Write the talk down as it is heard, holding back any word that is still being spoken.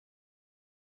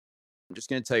I'm just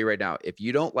going to tell you right now, if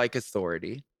you don't like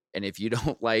authority and if you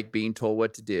don't like being told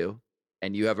what to do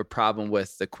and you have a problem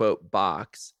with the quote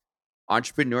box,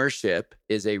 entrepreneurship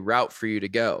is a route for you to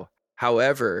go.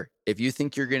 However, if you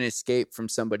think you're going to escape from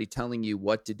somebody telling you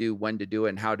what to do, when to do it,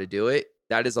 and how to do it,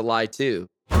 that is a lie too.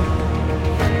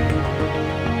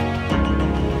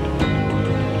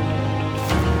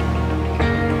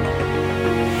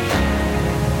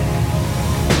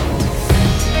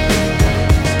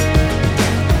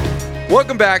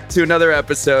 Welcome back to another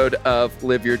episode of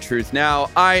Live Your Truth Now.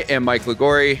 I am Mike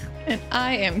Liguori. And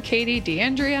I am Katie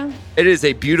D'Andrea. It is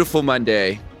a beautiful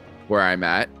Monday where I'm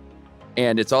at.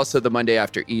 And it's also the Monday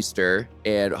after Easter.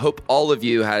 And hope all of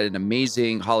you had an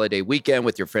amazing holiday weekend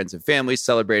with your friends and family,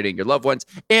 celebrating your loved ones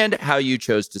and how you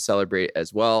chose to celebrate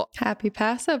as well. Happy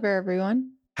Passover,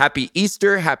 everyone. Happy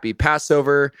Easter, happy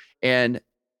Passover, and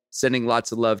sending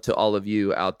lots of love to all of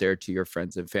you out there, to your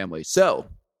friends and family. So,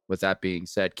 with that being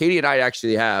said, Katie and I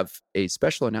actually have a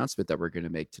special announcement that we're going to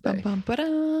make today. Bum, bum,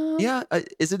 ba-dum. Yeah.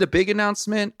 Is it a big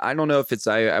announcement? I don't know if it's,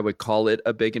 I would call it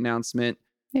a big announcement.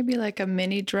 Maybe like a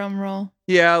mini drum roll.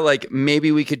 Yeah. Like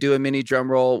maybe we could do a mini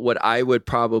drum roll. What I would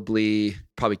probably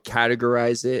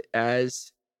categorize it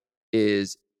as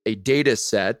is a data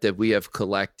set that we have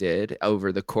collected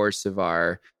over the course of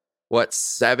our,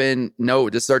 this is our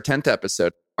 10th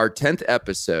episode. Our 10th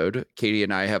episode, Katie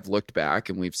and I have looked back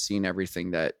and we've seen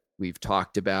everything that we've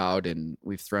talked about, and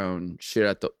we've thrown shit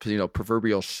at the,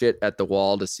 proverbial shit at the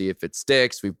wall to see if it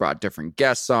sticks. We've brought different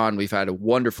guests on. We've had a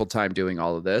wonderful time doing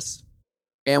all of this.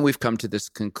 And we've come to this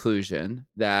conclusion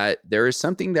that there is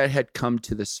something that had come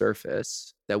to the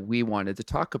surface that we wanted to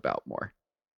talk about more.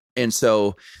 And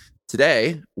so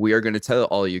today we are going to tell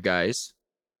all you guys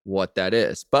what that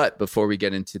is. But before we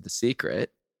get into the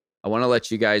secret, I want to let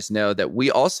you guys know that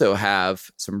we also have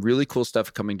some really cool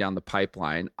stuff coming down the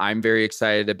pipeline. I'm very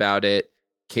excited about it.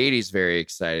 Katie's very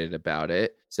excited about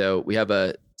it. So we have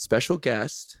a special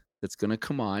guest that's going to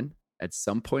come on at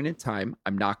some point in time.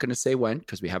 I'm not going to say when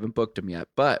because we haven't booked him yet.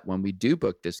 But when we do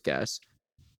book this guest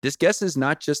is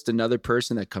not just another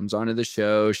person that comes onto the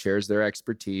show, shares their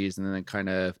expertise, and then kind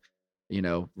of,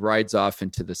 rides off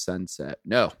into the sunset.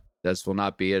 No. This will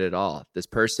not be it at all. This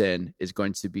person is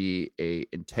going to be an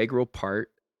integral part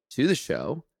to the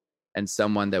show and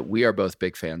someone that we are both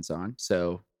big fans on.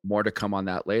 So more to come on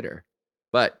that later.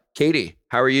 But Katie,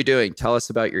 how are you doing? Tell us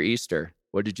about your Easter.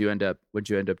 What'd you end up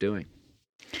doing?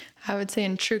 I would say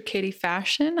in true Katie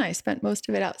fashion, I spent most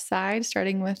of it outside,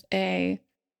 starting with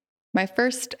my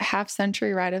first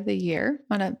half-century ride of the year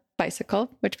on a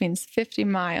bicycle, which means 50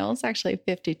 miles, actually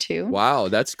 52. Wow,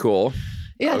 that's cool.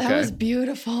 Yeah, Okay. That was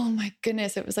beautiful. Oh my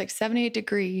goodness. It was like 78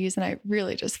 degrees and I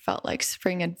really just felt like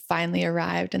spring had finally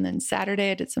arrived. And then Saturday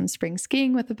I did some spring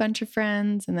skiing with a bunch of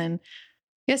friends. And then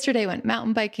yesterday I went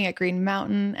mountain biking at Green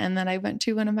Mountain. And then I went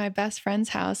to one of my best friend's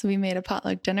house. We made a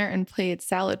potluck dinner and played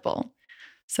Salad Bowl.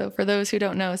 So for those who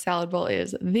don't know, Salad Bowl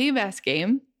is the best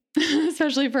game,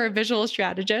 especially for a visual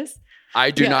strategist. I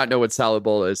do not know what Salad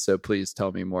Bowl is, so please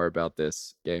tell me more about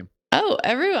this game. Oh,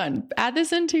 everyone, add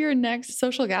this into your next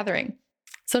social gathering.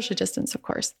 Social distance, of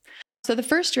course. So the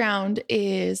first round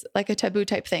is like a taboo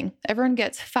type thing. Everyone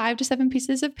gets 5 to 7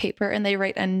 pieces of paper and they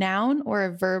write a noun or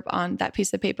a verb on that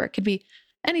piece of paper. It could be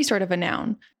any sort of a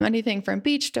noun, anything from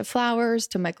beach to flowers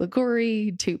to Mike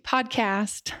Liguori to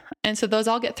podcast. And so those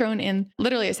all get thrown in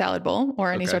literally a salad bowl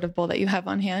or any sort of bowl that you have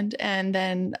on hand. And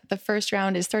then the first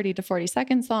round is 30 to 40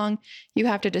 seconds long. You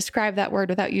have to describe that word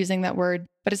without using that word,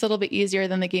 but it's a little bit easier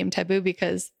than the game Taboo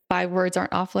because 5 words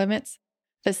aren't off limits.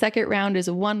 The second round is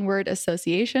 1-word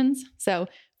associations. So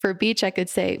for beach, I could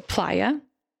say playa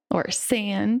or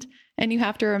sand. And you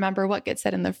have to remember what gets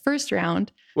said in the first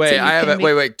round. Wait,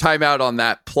 time out on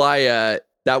that. Playa,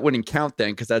 that wouldn't count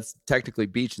then because that's technically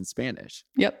beach in Spanish.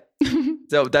 Yep.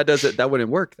 So that wouldn't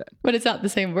work then. But it's not the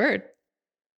same word.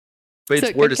 But it's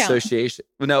so word association.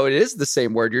 Well, no, it is the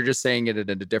same word. You're just saying it in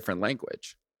a different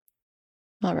language.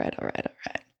 All right.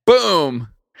 Boom.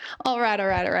 All right.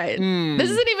 This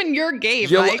isn't even your game,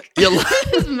 Mike.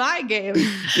 This is my game.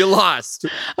 You lost.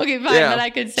 Okay, fine. But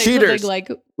I could say cheaters. Something like...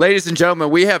 Ladies and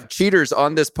gentlemen, we have cheaters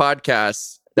on this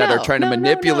podcast that are trying to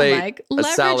manipulate Mike. a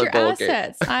salad bowl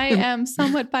assets. game. I am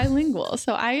somewhat bilingual.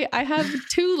 So I have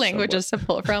 2 languages to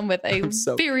pull from with a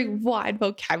very wide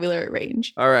vocabulary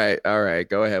range. All right.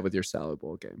 Go ahead with your salad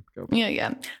bowl game. Go.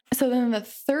 Yeah. So then the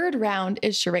third round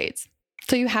is charades.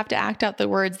 So you have to act out the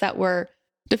words that were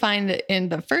defined in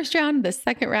the first round, the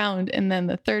second round, and then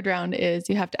the third round is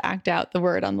you have to act out the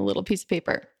word on the little piece of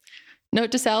paper.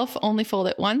 Note to self, only fold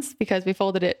it once because we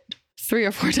folded it 3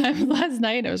 or 4 times last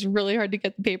night. It was really hard to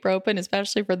get the paper open,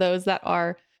 especially for those that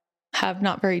have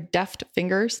not very deft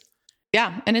fingers.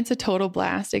 Yeah. And it's a total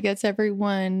blast. It gets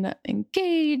everyone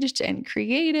engaged and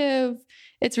creative.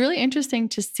 It's really interesting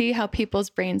to see how people's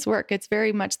brains work. It's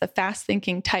very much the fast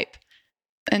thinking type.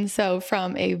 And so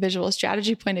from a visual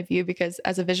strategy point of view, because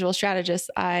as a visual strategist,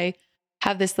 I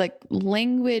have this like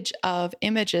language of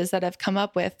images that I've come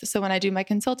up with. So when I do my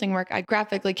consulting work, I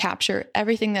graphically capture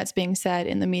everything that's being said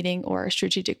in the meeting or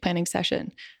strategic planning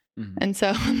session. Mm-hmm. And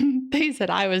so they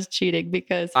said I was cheating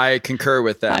because I concur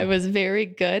with that. I was very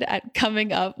good at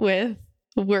coming up with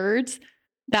words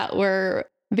that were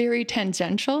very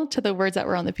tangential to the words that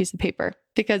were on the piece of paper,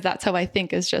 because that's how I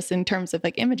think, is just in terms of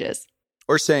like images.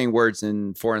 Or saying words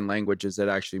in foreign languages that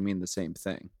actually mean the same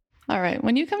thing. All right.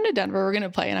 When you come to Denver, we're going to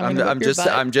play, and I'm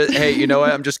just, hey, you know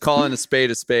what? I'm just calling a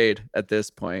spade at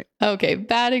this point. Okay.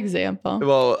 Bad example.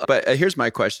 Well, but here's my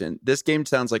question. This game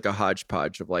sounds like a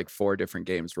hodgepodge of like 4 different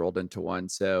games rolled into one.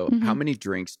 So how many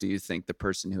drinks do you think the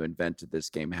person who invented this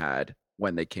game had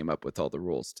when they came up with all the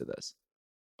rules to this?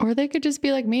 Or they could just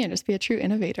be like me and just be a true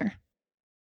innovator.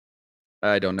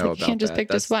 I don't know about that. You can't just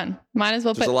pick just one. Might as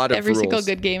well put every single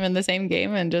good game in the same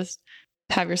game and just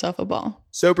have yourself a ball.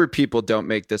 Sober people don't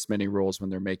make this many rules when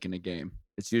they're making a game.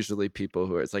 It's usually people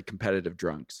who are, it's like competitive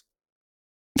drunks.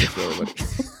 That's really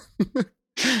what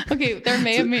Okay, there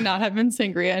may not have been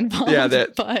sangria involved.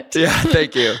 But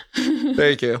thank you.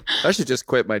 Thank you. I should just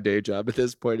quit my day job at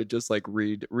this point and just like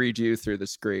read you through the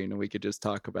screen, and we could just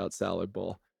talk about salad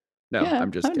bowl. No, yeah,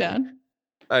 I'm kidding. Down.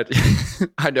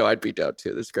 I know I'd be down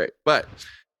too. That's great. But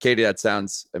Katie, that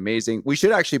sounds amazing. We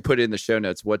should actually put in the show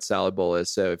notes what salad bowl is.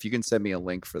 So if you can send me a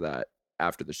link for that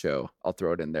after the show, I'll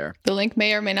throw it in there. The link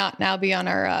may or may not now be on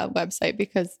our website,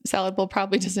 because salad bowl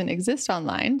probably doesn't exist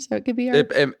online. So it could be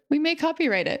we may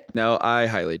copyright it. No, I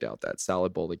highly doubt that.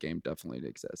 Salad bowl, the game, definitely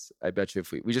exists. I bet you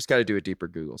if we just got to do a deeper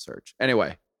Google search.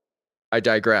 Anyway, I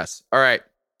digress. All right.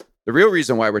 The real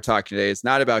reason why we're talking today is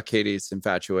not about Katie's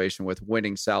infatuation with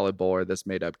winning salad bowl or this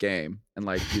made up game and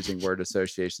like using word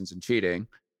associations and cheating.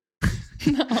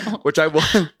 No. Which I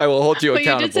will hold you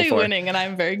accountable for. You did say winning, and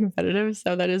I'm very competitive,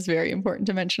 so that is very important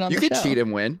to mention on the show. You can cheat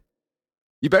and win.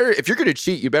 You better, if you're going to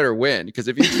cheat, you better win, because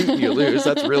if you cheat and you lose,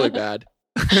 that's really bad.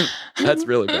 That's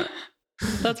really bad.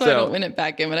 That's why I don't win at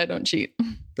backgammon. I don't cheat.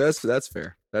 That's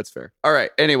fair. That's fair. All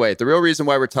right. Anyway, the real reason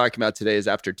why we're talking about today is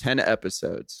after 10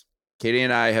 episodes, Katie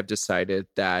and I have decided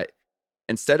that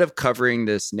instead of covering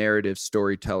this narrative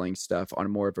storytelling stuff on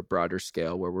more of a broader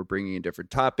scale, where we're bringing in different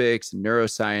topics and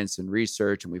neuroscience and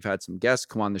research, and we've had some guests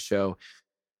come on the show,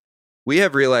 we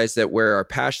have realized that where our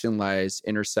passion lies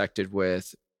intersected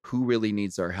with who really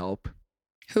needs our help.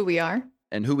 Who we are.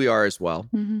 And who we are as well,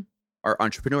 are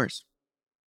entrepreneurs.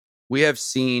 We have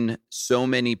seen so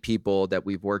many people that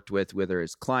we've worked with, whether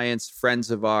it's clients,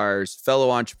 friends of ours, fellow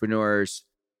entrepreneurs,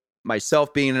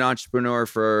 myself being an entrepreneur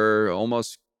for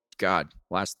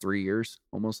last 3 years,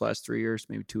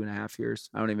 maybe 2.5 years.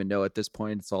 I don't even know at this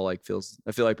point. It's all like I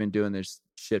feel like I've been doing this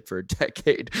shit for a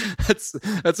decade. That's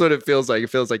what it feels like. It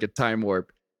feels like a time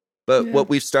warp. But what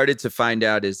we've started to find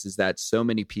out is that so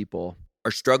many people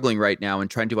are struggling right now and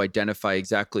trying to identify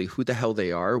exactly who the hell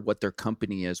they are, what their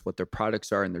company is, what their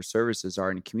products are and their services are,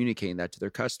 and communicating that to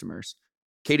their customers.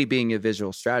 Katie being a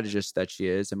visual strategist that she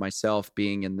is, and myself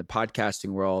being in the podcasting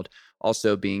world,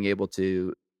 also being able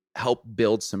to help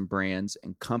build some brands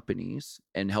and companies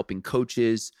and helping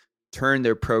coaches turn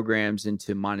their programs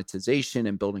into monetization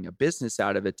and building a business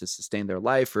out of it to sustain their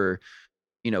life, or,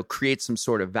 create some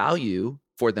sort of value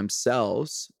for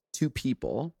themselves to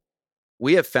people.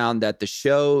 We have found that the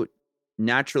show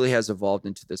naturally has evolved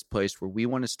into this place where we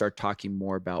want to start talking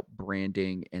more about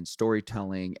branding and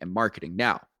storytelling and marketing.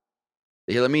 Now,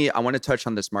 I want to touch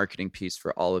on this marketing piece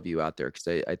for all of you out there,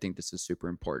 because I think this is super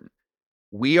important.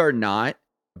 We are not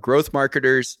growth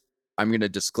marketers. I'm going to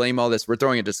disclaim all this. We're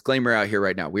throwing a disclaimer out here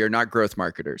right now. We are not growth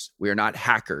marketers. We are not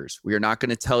hackers. We are not going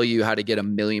to tell you how to get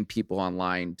 1 million people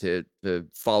online to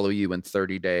follow you in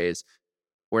 30 days.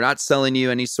 We're not selling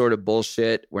you any sort of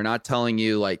bullshit. We're not telling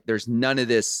you there's none of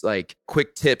this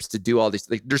quick tips to do all these.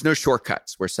 There's no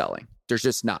shortcuts we're selling. There's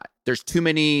just not. There's too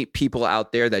many people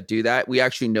out there that do that. We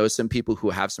actually know some people who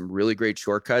have some really great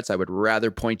shortcuts. I would rather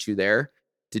point you there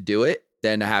to do it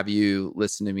than to have you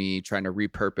listen to me trying to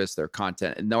repurpose their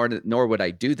content. And nor would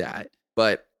I do that.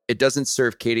 But it doesn't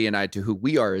serve Katie and I to who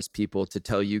we are as people to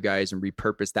tell you guys and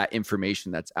repurpose that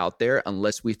information that's out there,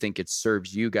 unless we think it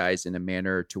serves you guys in a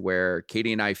manner to where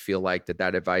Katie and I feel like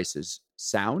that advice is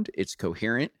sound, it's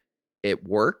coherent, it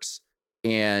works,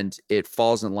 and it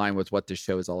falls in line with what this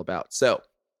show is all about. So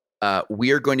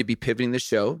we are going to be pivoting the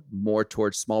show more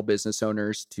towards small business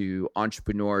owners, to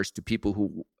entrepreneurs, to people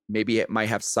who maybe might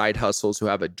have side hustles, who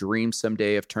have a dream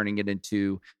someday of turning it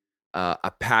into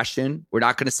a passion. We're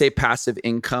not going to say passive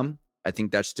income. I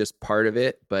think that's just part of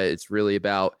it, but it's really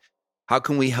about how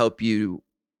can we help you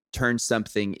turn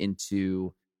something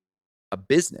into a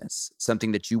business,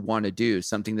 something that you want to do,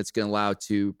 something that's going to allow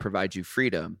to provide you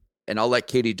freedom. And I'll let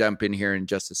Katie jump in here in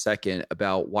just a second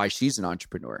about why she's an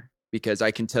entrepreneur, because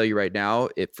I can tell you right now,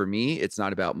 for me, it's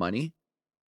not about money.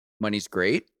 Money's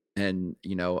great. And,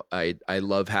 I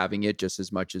love having it just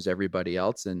as much as everybody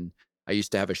else. And I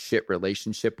used to have a shit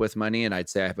relationship with money, and I'd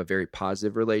say I have a very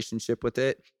positive relationship with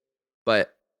it.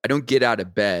 But I don't get out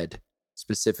of bed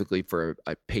specifically for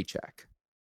a paycheck.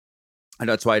 And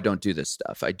that's why I don't do this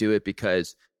stuff. I do it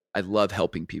because I love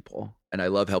helping people, and I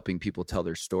love helping people tell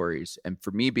their stories. And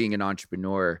for me, being an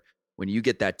entrepreneur, when you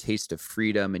get that taste of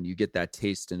freedom and you get that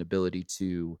taste and ability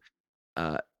to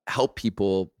help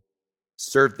people,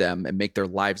 serve them and make their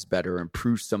lives better,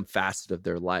 improve some facet of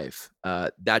their life,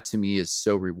 that to me is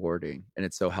so rewarding and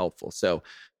it's so helpful. So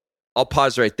I'll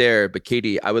pause right there. But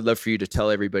Katie, I would love for you to tell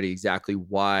everybody exactly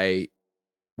why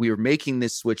we are making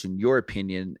this switch in your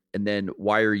opinion, and then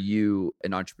why are you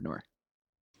an entrepreneur?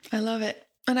 I love it.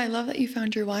 And I love that you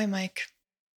found your why, Mike.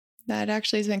 That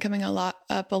actually has been coming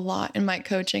up a lot in my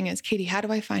coaching is, Katie, how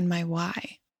do I find my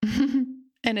why?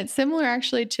 And it's similar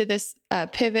actually to this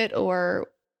pivot or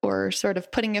sort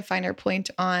of putting a finer point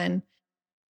on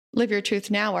Live Your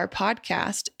Truth Now, our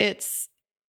podcast.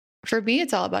 For me,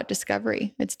 it's all about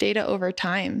discovery. It's data over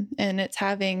time, and it's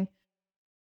having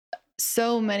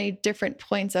so many different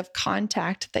points of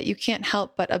contact that you can't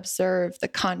help but observe the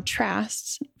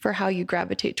contrasts for how you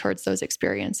gravitate towards those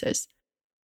experiences.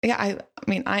 Yeah, I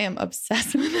mean, I am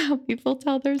obsessed with how people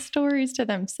tell their stories to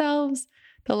themselves,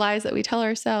 the lies that we tell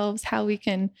ourselves, how we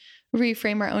can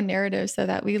reframe our own narrative so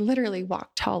that we literally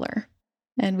walk taller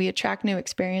and we attract new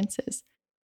experiences.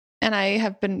 And I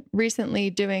have been recently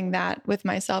doing that with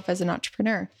myself as an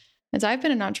entrepreneur. As I've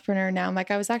been an entrepreneur now, Mike,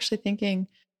 I was actually thinking,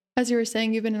 as you were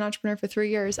saying, you've been an entrepreneur for 3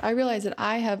 years. I realized that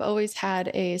I have always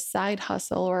had a side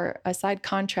hustle or a side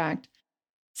contract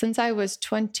since I was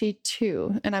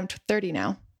 22, and I'm 30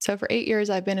 now. So for 8 years,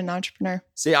 I've been an entrepreneur.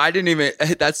 See,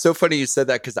 that's so funny you said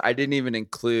that, because I didn't even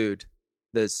include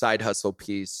the side hustle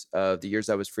piece of the years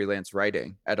I was freelance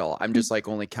writing at all. I'm just like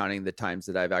only counting the times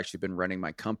that I've actually been running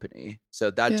my company. So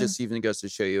that just even goes to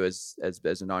show you as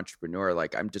an entrepreneur,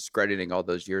 like I'm discrediting all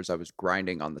those years I was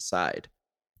grinding on the side.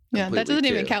 Yeah, that doesn't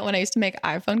even count when I used to make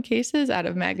iPhone cases out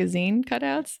of magazine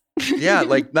cutouts. Yeah,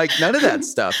 like none of that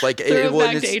stuff. Like back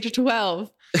to age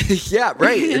 12. Yeah,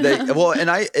 right.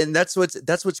 And that's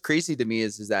what's crazy to me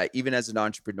is that even as an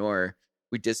entrepreneur,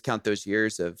 we discount those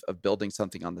years of building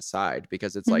something on the side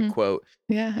because it's like, quote,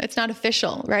 yeah, it's not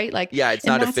official, right? Like, yeah, it's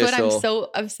not official. That's what I'm so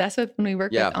obsessed with when we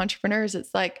work with entrepreneurs.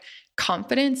 It's like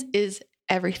confidence is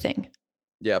everything.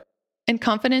 Yep. And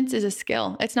confidence is a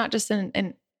skill. It's not just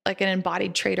an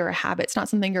embodied trait or a habit. It's not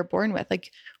something you're born with.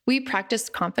 Like we practice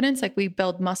confidence, like we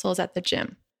build muscles at the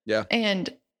gym. Yeah.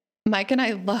 And Mike and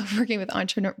I love working with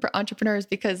entrepreneurs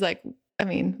because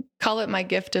call it my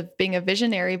gift of being a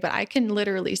visionary, but I can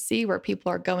literally see where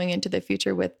people are going into the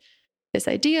future with this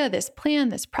idea, this plan,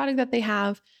 this product that they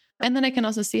have. And then I can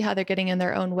also see how they're getting in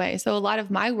their own way. So a lot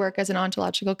of my work as an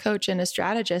ontological coach and a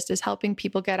strategist is helping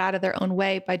people get out of their own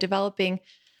way by developing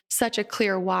such a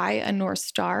clear why, a North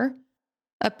Star,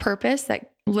 a purpose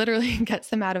that literally gets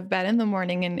them out of bed in the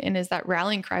morning and is that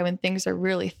rallying cry when things are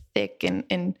really thick and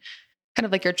kind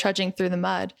of like you're trudging through the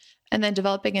mud, and then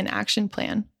developing an action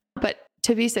plan. But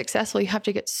to be successful, you have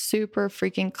to get super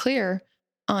freaking clear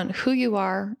on who you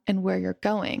are and where you're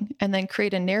going, and then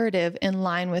create a narrative in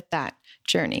line with that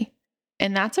journey.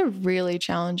 And that's a really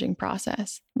challenging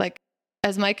process. Like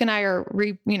as Mike and I are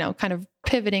kind of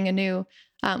pivoting a new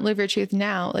Live Your Truth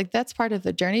Now, like that's part of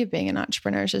the journey of being an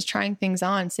entrepreneur, is just trying things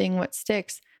on, seeing what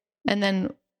sticks. And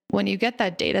then when you get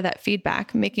that data, that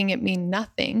feedback, making it mean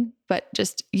nothing, but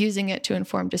just using it to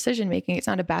inform decision-making, it's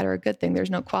not a bad or a good thing. There's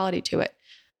no quality to it.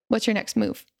 What's your next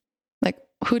move? Like,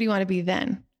 who do you want to be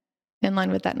then in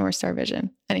line with that North Star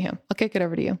vision? Anyhow, I'll kick it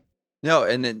over to you. No,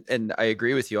 and I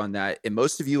agree with you on that. And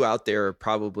most of you out there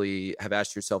probably have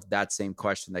asked yourself that same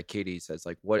question that Katie says,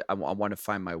 like, what I want to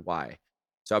find my why.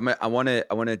 So I want to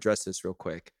address this real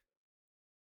quick.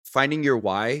 Finding your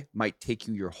why might take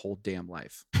you your whole damn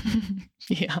life.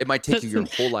 Yeah. It might take you your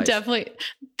whole life. Definitely.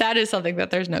 That is something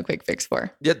that there's no quick fix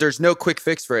for. Yeah, there's no quick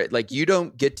fix for it. Like you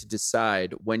don't get to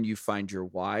decide when you find your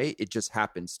why. It just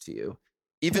happens to you.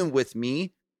 Even with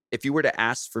me, if you were to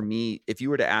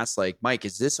ask like, Mike,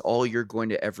 is this all you're going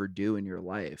to ever do in your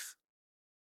life?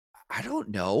 I don't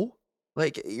know.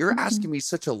 Like you're asking me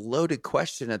such a loaded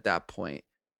question at that point.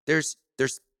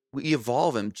 We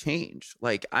evolve and change.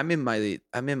 Like I'm in my late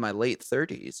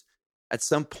 30s. at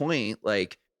some point,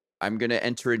 like I'm going to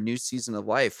enter a new season of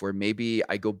life where maybe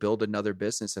I go build another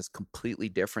business that's completely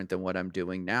different than what I'm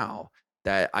doing now,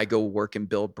 that I go work and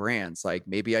build brands. Like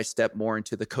maybe I step more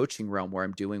into the coaching realm where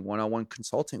I'm doing one-on-one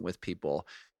consulting with people.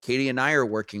 Katie and I are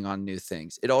working on new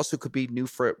things. It also could be new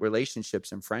for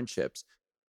relationships and friendships.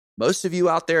 Most of you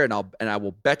out there, and I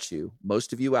will bet you,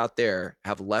 most of you out there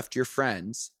have left your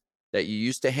friends that you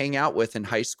used to hang out with in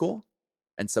high school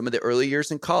and some of the early years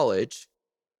in college,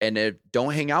 and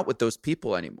don't hang out with those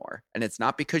people anymore. And it's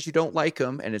not because you don't like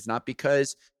them, and it's not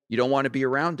because you don't want to be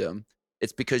around them.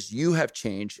 It's because you have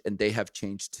changed and they have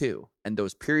changed too. And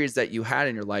those periods that you had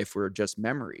in your life were just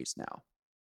memories now.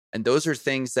 And those are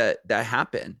things that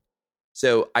happen.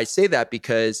 So I say that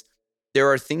because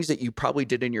there are things that you probably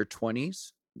did in your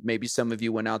 20s. Maybe some of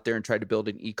you went out there and tried to build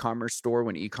an e-commerce store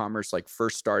when e-commerce like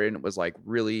first started, and it was like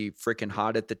really freaking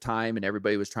hot at the time, and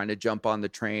everybody was trying to jump on the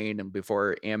train. And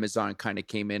before Amazon kind of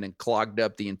came in and clogged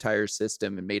up the entire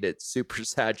system and made it super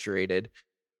saturated.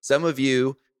 Some of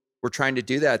you were trying to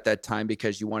do that at that time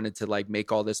because you wanted to like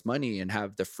make all this money and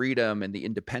have the freedom and the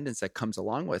independence that comes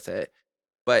along with it.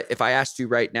 But if I asked you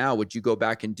right now, would you go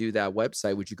back and do that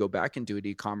website? Would you go back and do it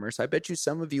e-commerce? I bet you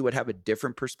some of you would have a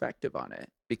different perspective on it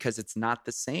because it's not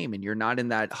the same and you're not in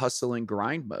that hustle and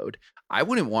grind mode. I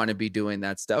wouldn't want to be doing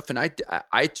that stuff. And I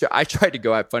tried to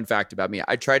go, fun fact about me,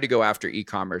 I tried to go after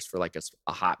e-commerce for like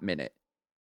a hot minute.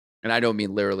 And I don't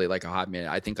mean literally like a hot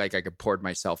minute. I think like I could poured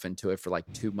myself into it for like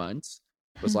 2 months.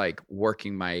 Was like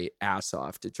working my ass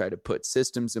off to try to put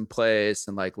systems in place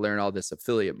and like learn all this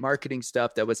affiliate marketing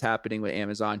stuff that was happening with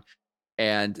Amazon.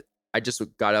 And I just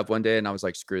got up one day and I was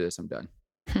like, screw this, I'm done.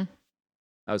 I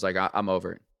was like, I'm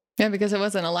over it. Yeah, because it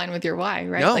wasn't aligned with your why,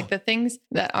 right? No. Like the things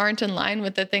that aren't in line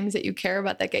with the things that you care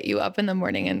about that get you up in the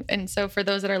morning. And so for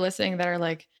those that are listening that are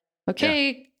like,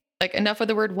 okay, like enough with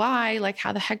the word why, like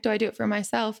how the heck do I do it for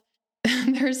myself?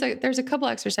 There's a couple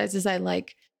exercises I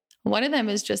like. One of them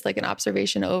is just like an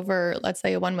observation over, let's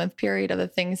say, a 1 month period of the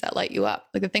things that light you up,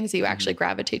 like the things that you actually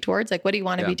gravitate towards. Like, what do you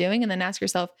want to be doing? And then ask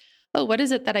yourself, oh, what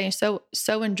is it that I so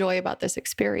enjoy about this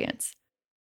experience?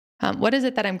 What is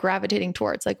it that I'm gravitating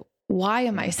towards? Like, why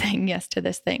am I saying yes to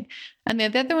this thing? And the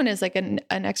other one is like an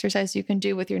exercise you can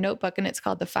do with your notebook, and it's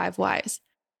called the 5 whys.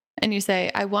 And you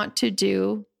say, I want to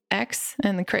do X,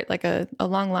 and then create like a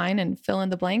long line and fill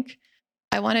in the blank.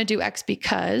 I want to do X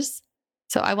because.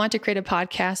 So I want to create a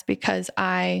podcast because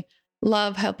I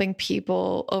love helping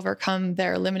people overcome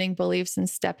their limiting beliefs and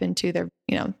step into their,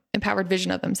 empowered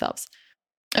vision of themselves.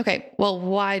 Okay, well,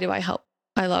 why do I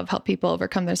love help people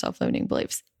overcome their self-limiting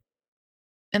beliefs?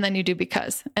 And then you do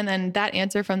because. And then that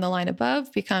answer from the line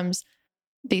above becomes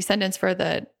the sentence for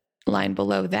the line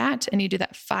below that. And you do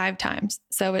that 5 times.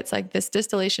 So it's like this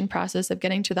distillation process of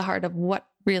getting to the heart of what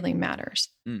really matters.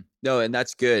 No, and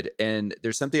that's good. And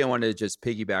there's something I want to just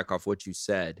piggyback off what you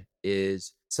said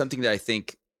is something that I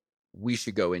think we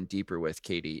should go in deeper with,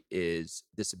 Katie, is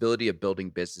this ability of building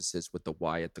businesses with the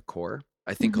why at the core.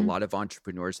 I think a lot of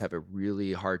entrepreneurs have a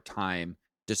really hard time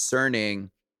discerning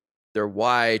their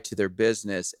why to their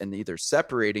business and either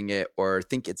separating it or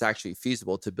think it's actually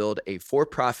feasible to build a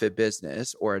for-profit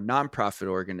business or a nonprofit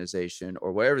organization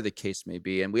or whatever the case may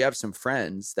be. And we have some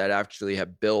friends that actually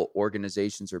have built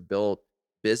organizations or built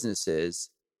businesses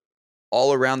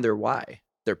all around their why,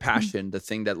 their passion, the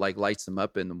thing that like lights them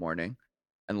up in the morning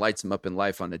and lights them up in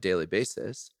life on a daily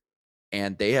basis.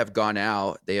 And they have gone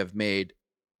out, they have made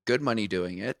good money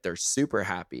doing it. They're super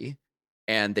happy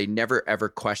and they never ever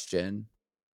question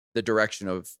the direction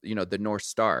of, the North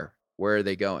Star. Where are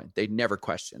they going? They never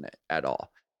question it at all.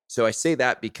 So I say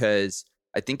that because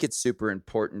I think it's super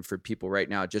important for people right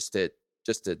now just to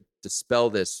dispel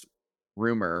this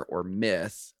rumor or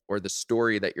myth or the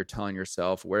story that you're telling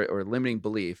yourself or limiting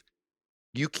belief.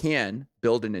 You can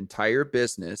build an entire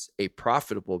business, a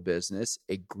profitable business,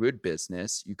 a good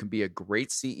business. You can be a great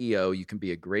CEO. You can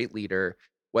be a great leader,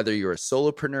 whether you're a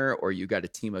solopreneur or you got a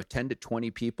team of 10 to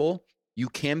 20 people. You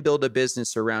can build a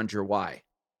business around your why.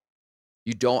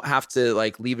 You don't have to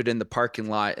like leave it in the parking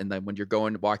lot and then when you're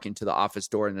going to walk into the office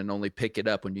door and then only pick it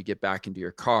up when you get back into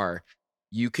your car.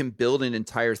 You can build an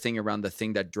entire thing around the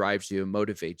thing that drives you and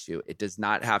motivates you. It does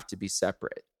not have to be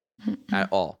separate at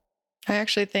all. I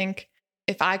actually think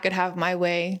if I could have my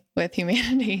way with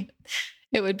humanity,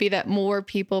 it would be that more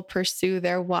people pursue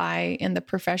their why in the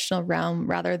professional realm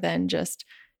rather than just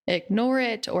ignore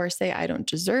it or say, I don't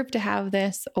deserve to have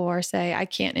this, or say, I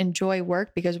can't enjoy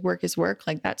work because work is work.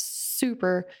 Like that's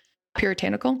super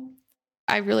puritanical.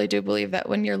 I really do believe that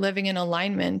when you're living in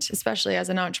alignment, especially as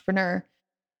an entrepreneur,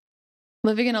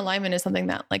 living in alignment is something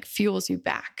that like fuels you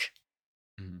back.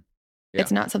 Yeah.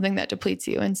 It's not something that depletes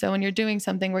you. And so when you're doing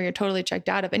something where you're totally checked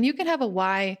out of, and you can have a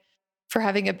why for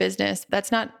having a business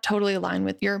that's not totally aligned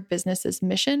with your business's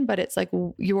mission, but it's like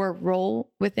your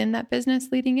role within that business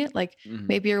leading it. Like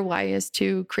maybe your why is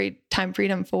to create time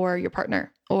freedom for your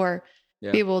partner, or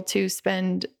be able to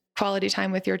spend quality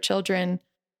time with your children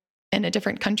in a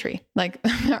different country. Like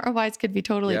our whys could be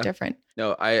totally different.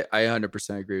 No, I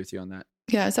 100% agree with you on that.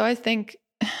 Yeah. So I think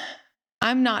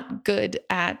I'm not good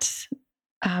at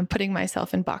putting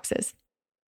myself in boxes.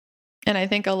 And I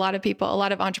think a lot of people, a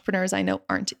lot of entrepreneurs I know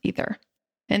aren't either.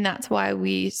 And that's why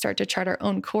we start to chart our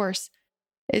own course,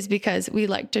 is because we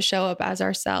like to show up as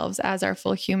ourselves, as our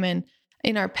full human,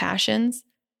 in our passions,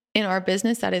 in our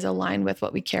business that is aligned with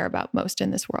what we care about most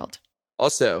in this world.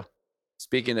 Also,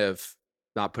 speaking of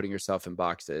not putting yourself in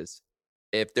boxes,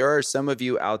 if there are some of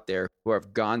you out there who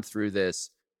have gone through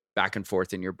this back and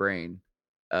forth in your brain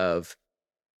of,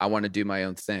 I want to do my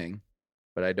own thing,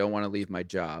 but I don't want to leave my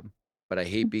job, but I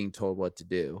hate being told what to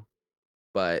do,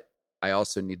 but I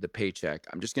also need the paycheck.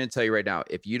 I'm just going to tell you right now,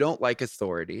 if you don't like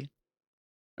authority,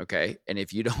 okay, and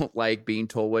if you don't like being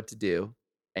told what to do,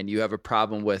 and you have a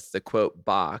problem with the quote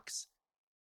box,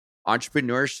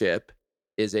 entrepreneurship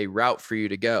is a route for you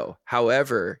to go.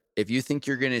 However, if you think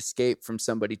you're going to escape from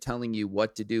somebody telling you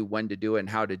what to do, when to do it, and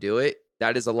how to do it,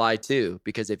 that is a lie too.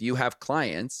 Because if you have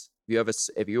clients,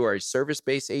 if you are a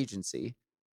service-based agency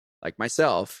like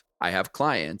myself, I have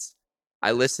clients.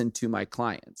 I listen to my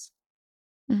clients.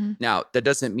 Now, that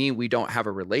doesn't mean we don't have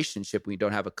a relationship. We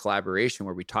don't have a collaboration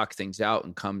where we talk things out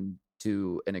and come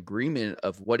to an agreement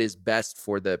of what is best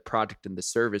for the product and the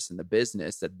service and the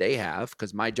business that they have,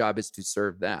 because my job is to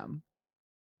serve them.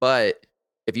 But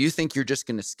if you think you're just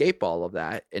going to escape all of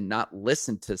that and not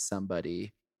listen to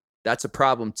somebody, that's a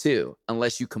problem too,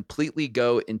 unless you completely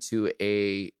go into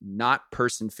a not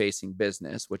person-facing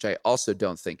business, which I also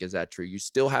don't think is that true. You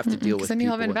still have to deal with then you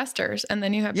have investors, and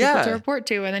then you have people to report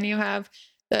to, and then you have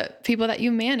the people that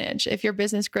you manage. If your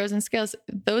business grows and scales,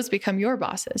 those become your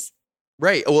bosses.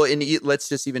 Right. Well, and let's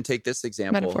just even take this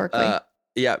example. Metaphorically.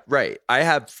 Yeah, right. I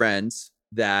have friends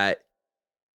that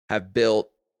have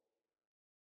built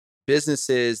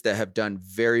businesses that have done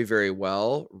very, very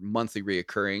well, monthly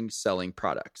reoccurring, selling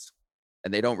products.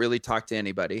 And they don't really talk to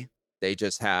anybody. They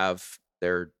just have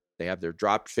their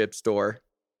drop ship store.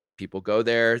 People go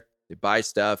there, they buy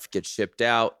stuff, get shipped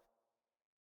out.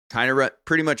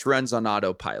 Pretty much runs on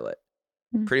autopilot.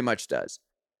 Pretty much does.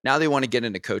 Now they want to get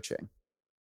into coaching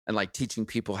and like teaching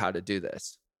people how to do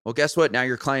this. Well, guess what? Now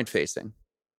you're client facing.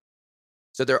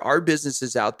 So there are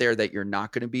businesses out there that you're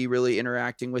not going to be really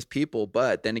interacting with people.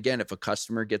 But then again, if a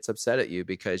customer gets upset at you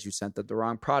because you sent them the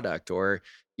wrong product, or,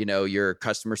 your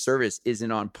customer service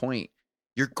isn't on point,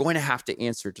 you're going to have to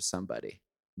answer to somebody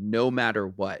no matter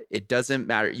what. It doesn't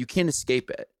matter. You can't escape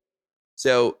it.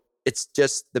 So it's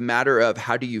just the matter of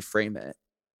how do you frame it?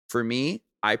 For me,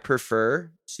 I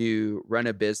prefer to run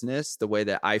a business the way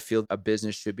that I feel a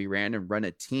business should be ran, and run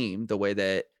a team the way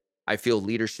that I feel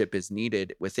leadership is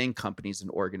needed within companies and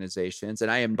organizations.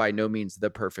 And I am by no means the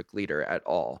perfect leader at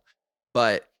all,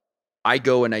 but I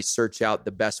go and I search out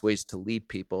the best ways to lead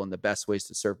people and the best ways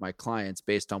to serve my clients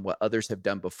based on what others have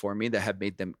done before me that have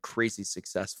made them crazy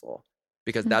successful.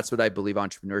 Because that's what I believe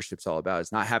entrepreneurship is all about.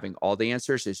 It's not having all the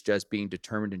answers. It's just being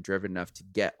determined and driven enough to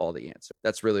get all the answers.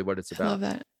 That's really what it's about. I love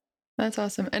that. That's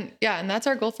awesome. And that's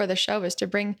our goal for the show, is to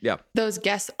bring those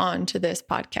guests on to this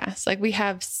podcast. Like, we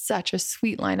have such a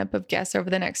sweet lineup of guests over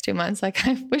the next 2 months. Like,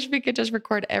 I wish we could just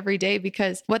record every day,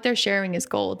 because what they're sharing is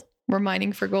gold. We're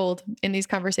mining for gold in these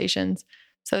conversations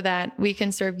so that we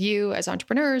can serve you as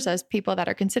entrepreneurs, as people that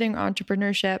are considering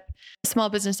entrepreneurship, small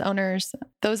business owners,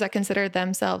 those that consider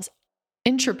themselves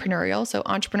entrepreneurial, so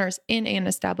entrepreneurs in an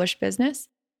established business,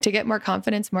 to get more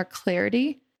confidence, more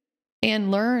clarity,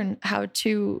 and learn how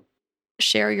to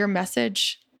share your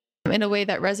message in a way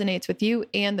that resonates with you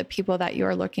and the people that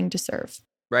you're looking to serve.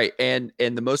 Right. And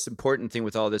the most important thing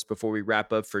with all this before we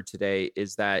wrap up for today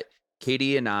is that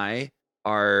Katie and I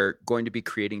are going to be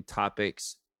creating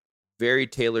topics very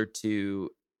tailored to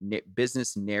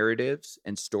business narratives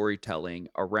and storytelling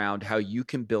around how you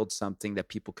can build something that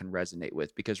people can resonate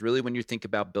with. Because really, when you think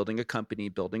about building a company,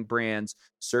 building brands,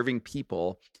 serving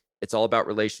people, it's all about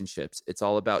relationships. It's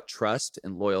all about trust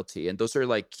and loyalty. And those are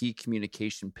like key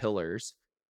communication pillars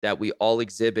that we all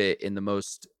exhibit in the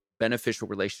most beneficial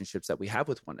relationships that we have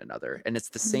with one another. And it's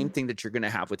the same thing that you're going to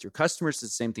have with your customers.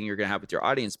 It's the same thing you're going to have with your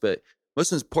audience. But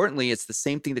most importantly, it's the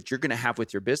same thing that you're going to have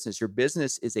with your business. Your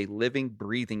business is a living,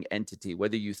 breathing entity,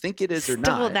 whether you think it is or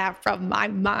not. Stole that from my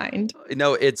mind.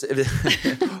 No, it's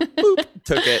boop,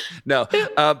 took it. No,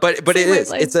 but it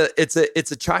is.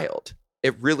 It's a child.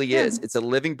 It really is. It's a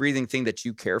living, breathing thing that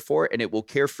you care for, and it will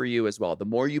care for you as well. The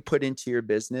more you put into your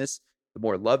business, the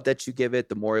more love that you give it,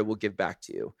 the more it will give back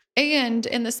to you. And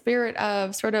in the spirit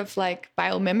of sort of like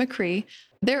biomimicry,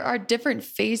 there are different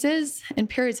phases and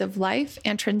periods of life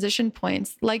and transition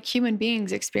points like human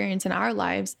beings experience in our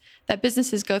lives that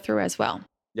businesses go through as well.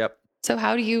 Yep. So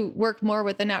how do you work more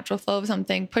with the natural flow of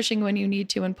something, pushing when you need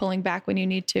to and pulling back when you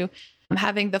need to,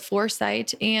 having the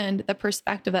foresight and the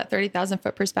perspective, that 30,000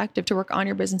 foot perspective to work on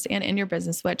your business and in your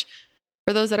business, which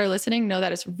for those that are listening, know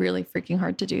that it's really freaking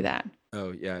hard to do that.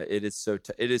 Oh yeah, it is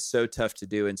so tough to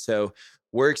do. And so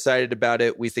we're excited about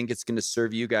it. We think it's going to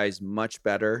serve you guys much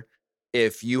better.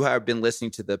 If you have been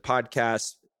listening to the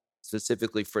podcast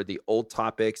specifically for the old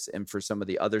topics and for some of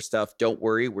the other stuff, don't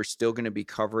worry, we're still going to be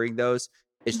covering those.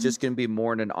 It's just going to be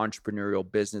more in an entrepreneurial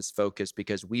business focus,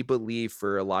 because we believe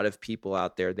for a lot of people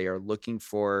out there, they are looking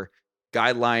for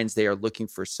guidelines. They are looking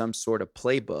for some sort of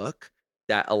playbook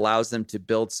that allows them to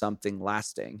build something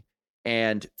lasting.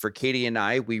 And for Katie and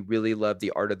I, we really love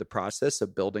the art of the process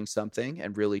of building something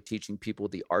and really teaching people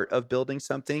the art of building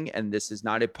something. And this is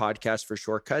not a podcast for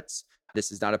shortcuts.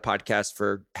 This is not a podcast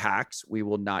for hacks. We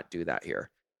will not do that here.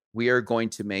 We are going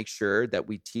to make sure that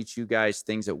we teach you guys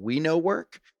things that we know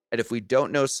work. And if we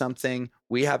don't know something,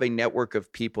 we have a network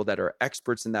of people that are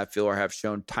experts in that field or have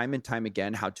shown time and time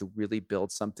again how to really build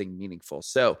something meaningful.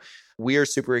 So we are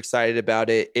super excited about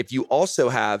it. If you also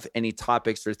have any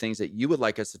topics or things that you would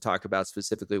like us to talk about,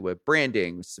 specifically with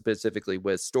branding, specifically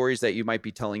with stories that you might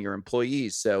be telling your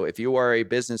employees. So if you are a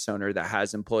business owner that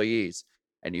has employees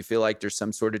and you feel like there's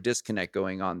some sort of disconnect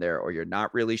going on there, or you're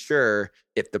not really sure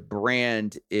if the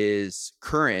brand is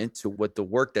current to what the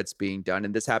work that's being done,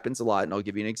 and this happens a lot, and I'll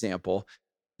give you an example.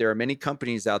 There are many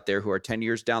companies out there who are 10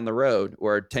 years down the road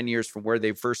or 10 years from where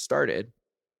they first started,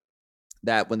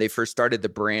 that when they first started the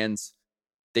brands,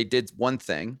 they did one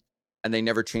thing and they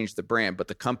never changed the brand, but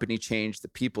the company changed, the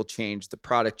people changed, the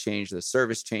product changed, the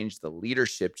service changed, the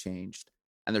leadership changed,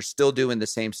 and they're still doing the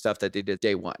same stuff that they did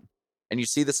day one. And you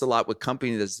see this a lot with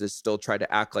companies that still try to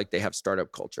act like they have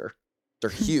startup culture. They're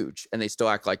huge and they still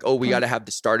act like, oh, we got to have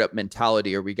the startup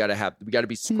mentality, or we got to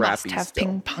be scrappy. Must have still.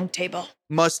 ping pong table.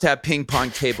 Must have ping pong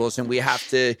tables. And we have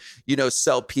to,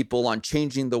 sell people on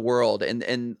changing the world.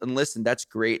 And listen, that's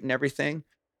great and everything.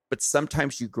 But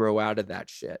sometimes you grow out of that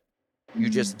shit. You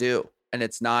just do. And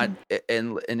it's not,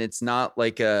 and it's not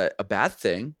like a bad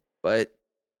thing, but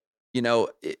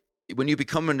when you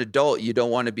become an adult, you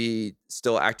don't want to be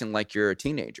still acting like you're a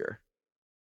teenager.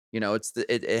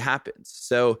 It happens.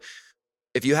 So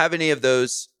if you have any of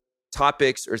those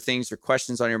topics or things or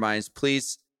questions on your minds,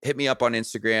 please hit me up on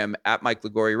Instagram at Mike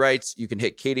Liguori Writes. You can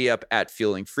hit Katie up at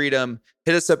Fueling Freedom.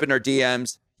 Hit us up in our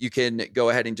DMs. You can go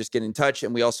ahead and just get in touch.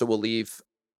 And we also will leave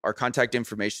our contact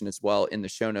information as well in the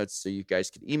show notes, so you guys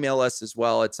can email us as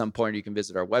well. At some point, you can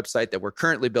visit our website that we're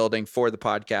currently building for the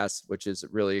podcast, which is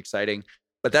really exciting.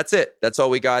 But that's it. That's all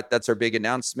we got. That's our big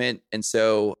announcement. And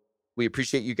so we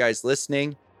appreciate you guys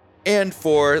listening. And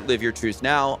for Live Your Truth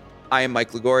Now, I am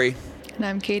Mike Liguori. And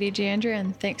I'm Katie Jandra,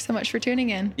 and thanks so much for tuning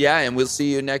in. Yeah, and we'll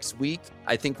see you next week.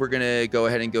 I think we're going to go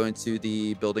ahead and go into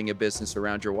the building a business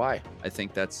around your why. I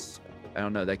think that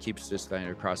keeps just kind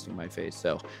of crossing my face.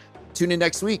 So tune in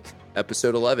next week,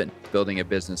 episode 11, building a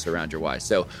business around your why.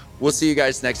 So we'll see you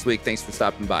guys next week. Thanks for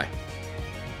stopping by.